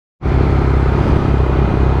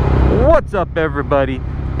What's up, everybody?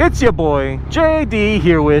 It's your boy JD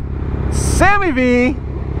here with Sammy V.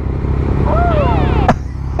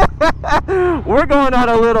 We're going on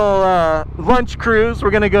a little lunch cruise.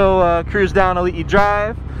 We're gonna go cruise down Elite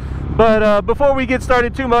Drive. But before we get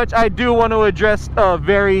started too much, I do want to address a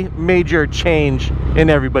very major change in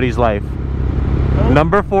everybody's life.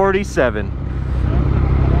 Number 47.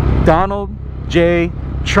 Donald J.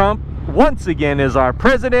 Trump once again is our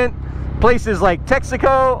president. Places like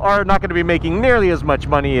Texaco are not going to be making nearly as much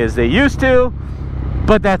money as they used to,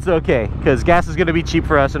 but that's okay, because gas is going to be cheap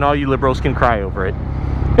for us and all you liberals can cry over it.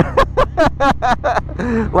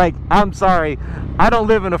 Like, I'm sorry, I don't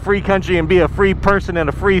live in a free country and be a free person and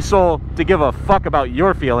a free soul to give a fuck about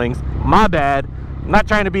your feelings. My bad. I'm not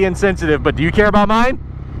trying to be insensitive, but do you care about mine?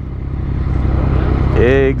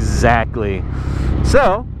 Exactly.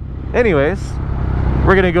 So anyways,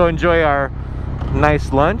 we're gonna go enjoy our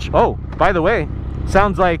nice lunch. Oh, by the way,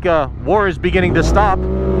 sounds like war is beginning to stop,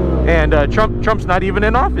 and Trump's not even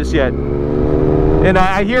in office yet. And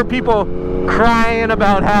I hear people crying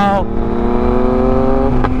about how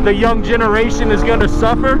the young generation is gonna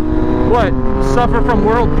suffer. What? Suffer from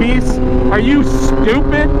world peace? Are you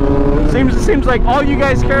stupid? Seems like all you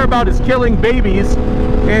guys care about is killing babies,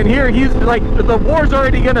 and here he's like, the war's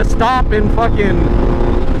already gonna stop in fucking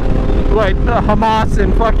like Hamas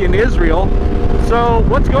and fucking Israel. So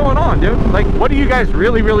what's going on, dude? Like, what do you guys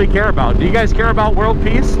really care about? Do you guys care about world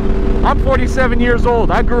peace? I'm 47 years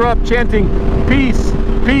old. I grew up chanting peace,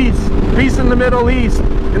 peace, peace in the Middle East,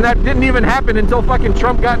 and that didn't even happen until fucking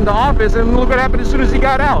Trump got into office, and look what happened as soon as he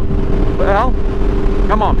got out. Well,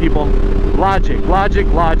 come on, people. Logic, logic,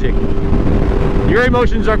 logic. Your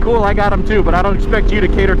emotions are cool, I got them too, but I don't expect you to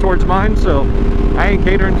cater towards mine, so I ain't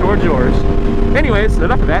catering towards yours. Anyways,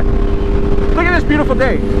 enough of that. Look at this beautiful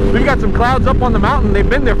day. We've got some clouds up on the mountain. They've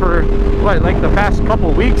been there for, what, like the past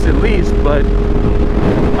couple weeks at least, but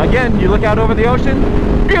again, you look out over the ocean,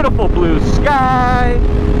 beautiful blue sky,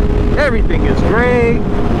 everything is great.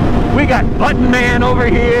 We got Button Man over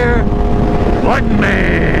here. Button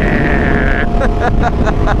Man.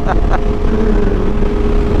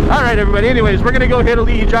 Alright, everybody, anyways, we're gonna go hit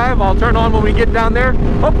Elite Drive. I'll turn on when we get down there.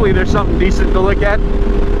 Hopefully there's something decent to look at.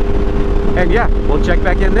 And yeah, we'll check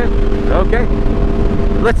back in then. Okay,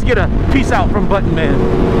 let's get a peace out from Button Man.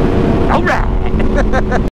 Alright.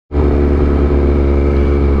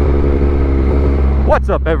 What's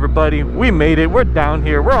up, everybody? We made it. We're down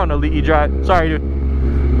here. We're on Elite Drive. Sorry, dude.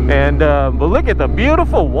 And but look at the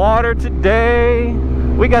beautiful water today.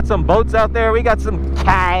 We got some boats out there. We got some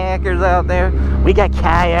kayakers out there. We got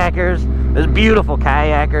kayakers. There's beautiful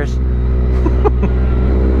kayakers.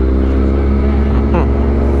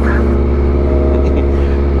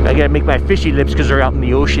 I gotta make my fishy lips because they're out in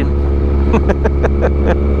the ocean.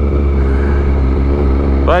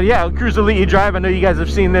 But yeah, Cruise Elite Drive. I know you guys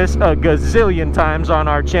have seen this a gazillion times on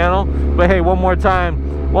our channel. But hey, one more time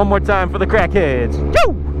for the crackheads.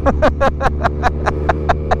 Woo!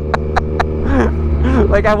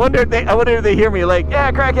 Like, I wonder if they hear me like,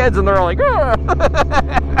 yeah, crackheads, and they're all like, ah.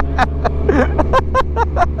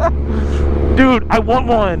 Dude, I want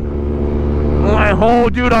one. Oh,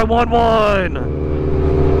 dude, I want one.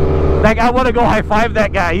 Like, I want to go high five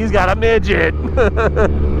that guy. He's got a midget.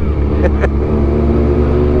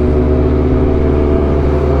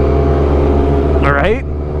 All right.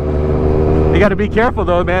 You got to be careful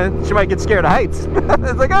though, man. She might get scared of heights.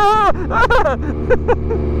 It's like, ah.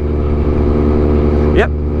 Yep.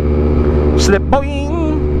 Slip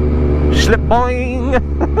boing. Slip boing.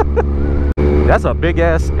 That's a big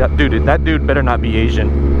ass dude. That dude better not be Asian.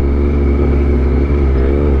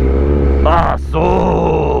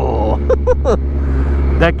 Asshole.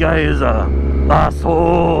 That guy is a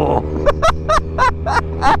asshole.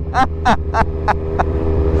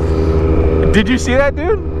 Did you see that,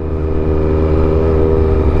 dude?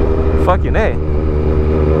 Fucking A.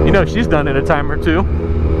 You know she's done it a time or two.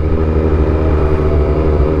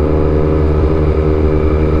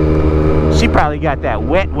 She probably got that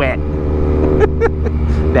wet.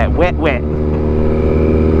 That wet.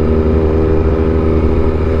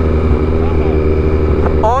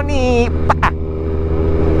 Oni.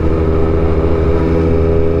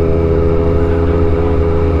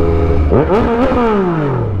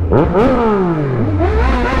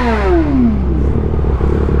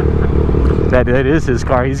 That is his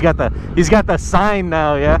car. He's got the sign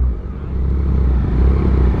now, yeah.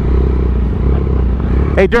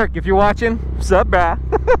 Hey Dirk, if you're watching, what's up, brah?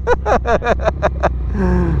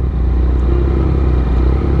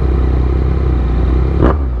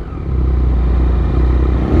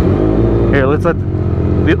 Here, let's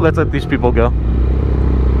let these people go.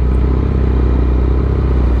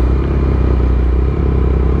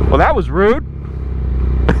 was rude.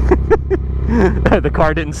 The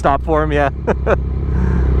car didn't stop for him, yeah.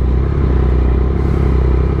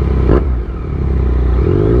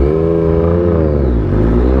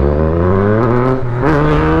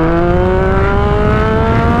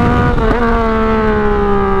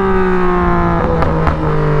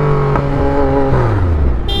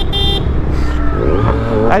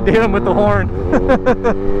 I had to hit him with the horn.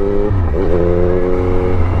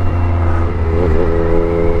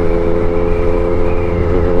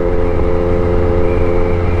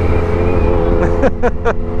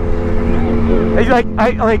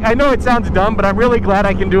 I know it sounds dumb, but I'm really glad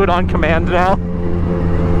I can do it on command now.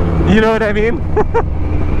 You know what I mean?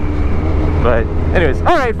 But anyways,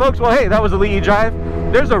 all right, folks. Well, hey, that was a Lee drive.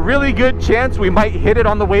 There's a really good chance we might hit it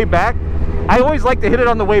on the way back. I always like to hit it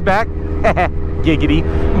on the way back. Giggity.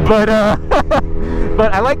 But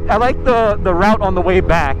but I like the route on the way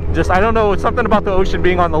back. Just, I don't know, it's something about the ocean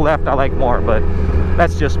being on the left I like more, but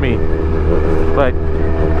that's just me. But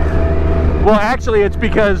well, actually, it's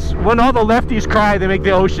because when all the lefties cry, they make the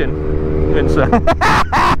ocean, and so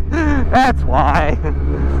that's why.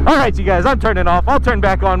 All right, you guys, I'm turning off. I'll turn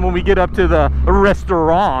back on when we get up to the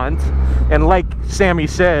restaurant, and like Sammy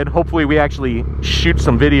said, hopefully we actually shoot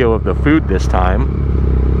some video of the food this time.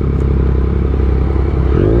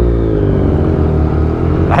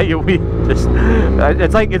 We just,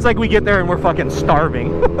 it's like we get there and we're fucking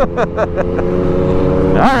starving. All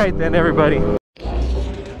right then, everybody.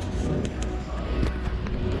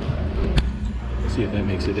 See if that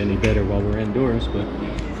makes it any better while we're indoors. But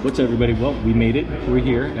what's everybody? Well, we made it. We're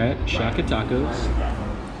here at Shaka Tacos.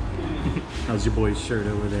 How's your boy's shirt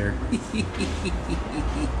over there?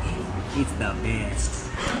 It's the best.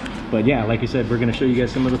 But yeah, like I said, we're gonna show you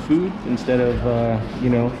guys some of the food instead of you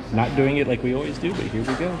know, not doing it like we always do. But here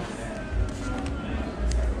we go.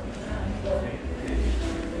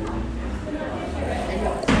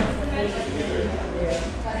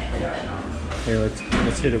 Here,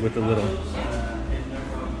 let's hit it with a little.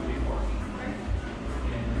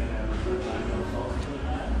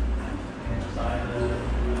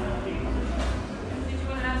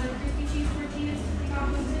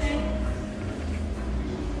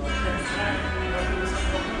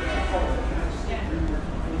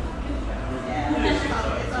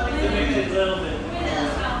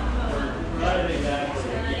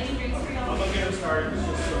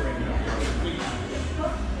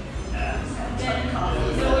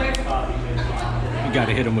 You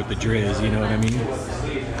gotta hit them with the drizz, you know what I mean?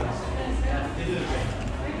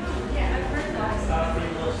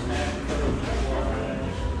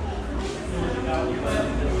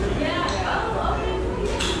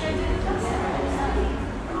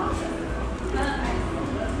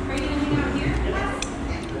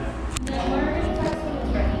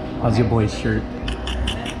 How's your boy's shirt?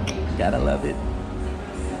 Gotta love it.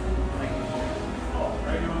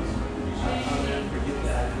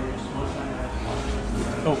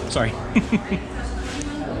 Oh, sorry.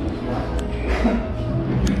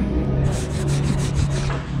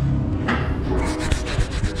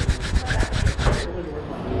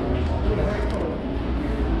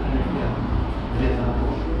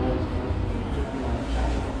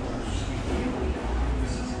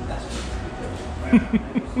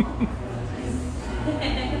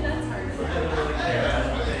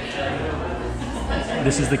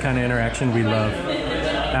 This is the kind of interaction we love.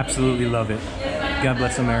 Absolutely love it. God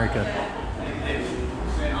bless America.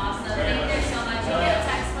 Awesome. Thank you so much. You get a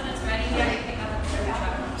text when it's ready. You pick up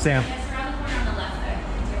the Sam. It's around the corner on the left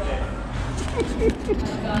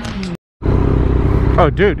there. Oh,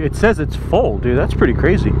 dude, it says it's full, dude. That's pretty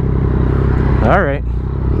crazy. All right.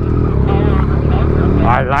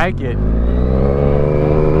 I like it.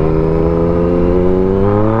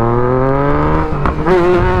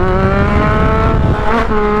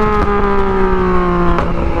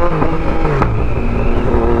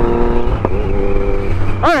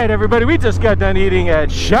 Alright everybody, we just got done eating at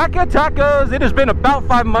Shaka Tacos. It has been about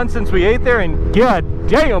 5 months since we ate there, and god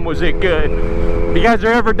damn was it good. If you guys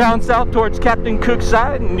are ever down south towards Captain Cook's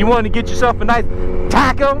side and you want to get yourself a nice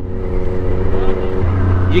taco,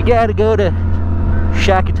 you gotta go to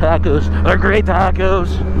Shaka Tacos. They're great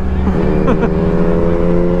tacos.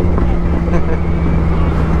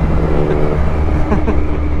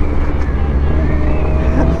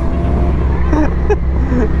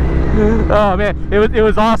 Oh man, it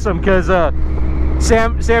was awesome because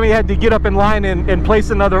Sammy had to get up in line and place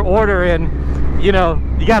another order, and you know,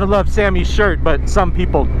 you gotta love Sammy's shirt, but some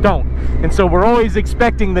people don't, and so we're always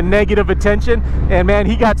expecting the negative attention, and man,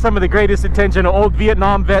 he got some of the greatest attention. An old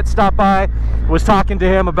Vietnam vet stopped by, was talking to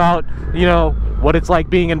him about, you know, what it's like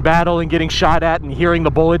being in battle and getting shot at and hearing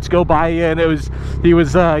the bullets go by you. And he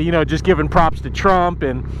was you know, just giving props to Trump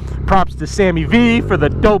and props to Sammy V for the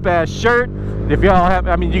dope ass shirt. If y'all have,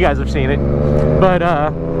 I mean, you guys have seen it, but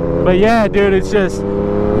yeah, dude, it's just,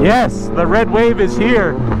 yes, the red wave is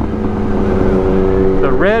here.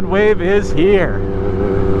 The red wave is here.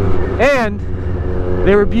 And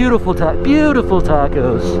they were beautiful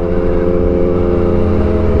tacos.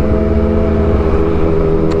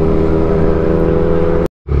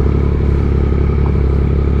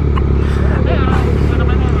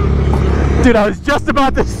 Dude, I was just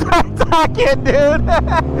about to start talking, dude.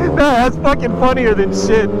 No, that's fucking funnier than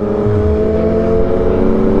shit.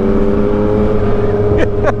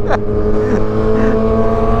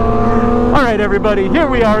 Alright, everybody, here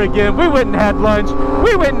we are again. We went and had lunch.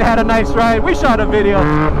 We went and had a nice ride. We shot a video.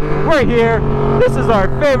 We're here. This is our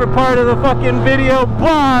favorite part of the fucking video.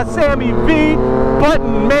 Blah, Sammy V,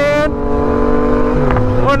 Button Man.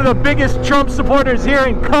 One of the biggest Trump supporters here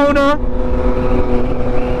in Kona.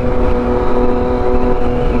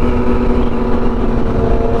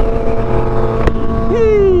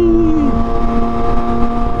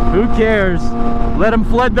 Who cares? Let them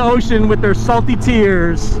flood the ocean with their salty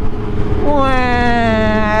tears.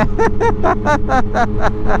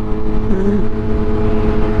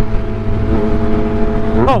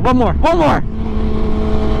 Oh, one more.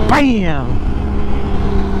 Bam!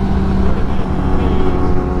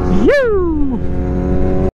 You!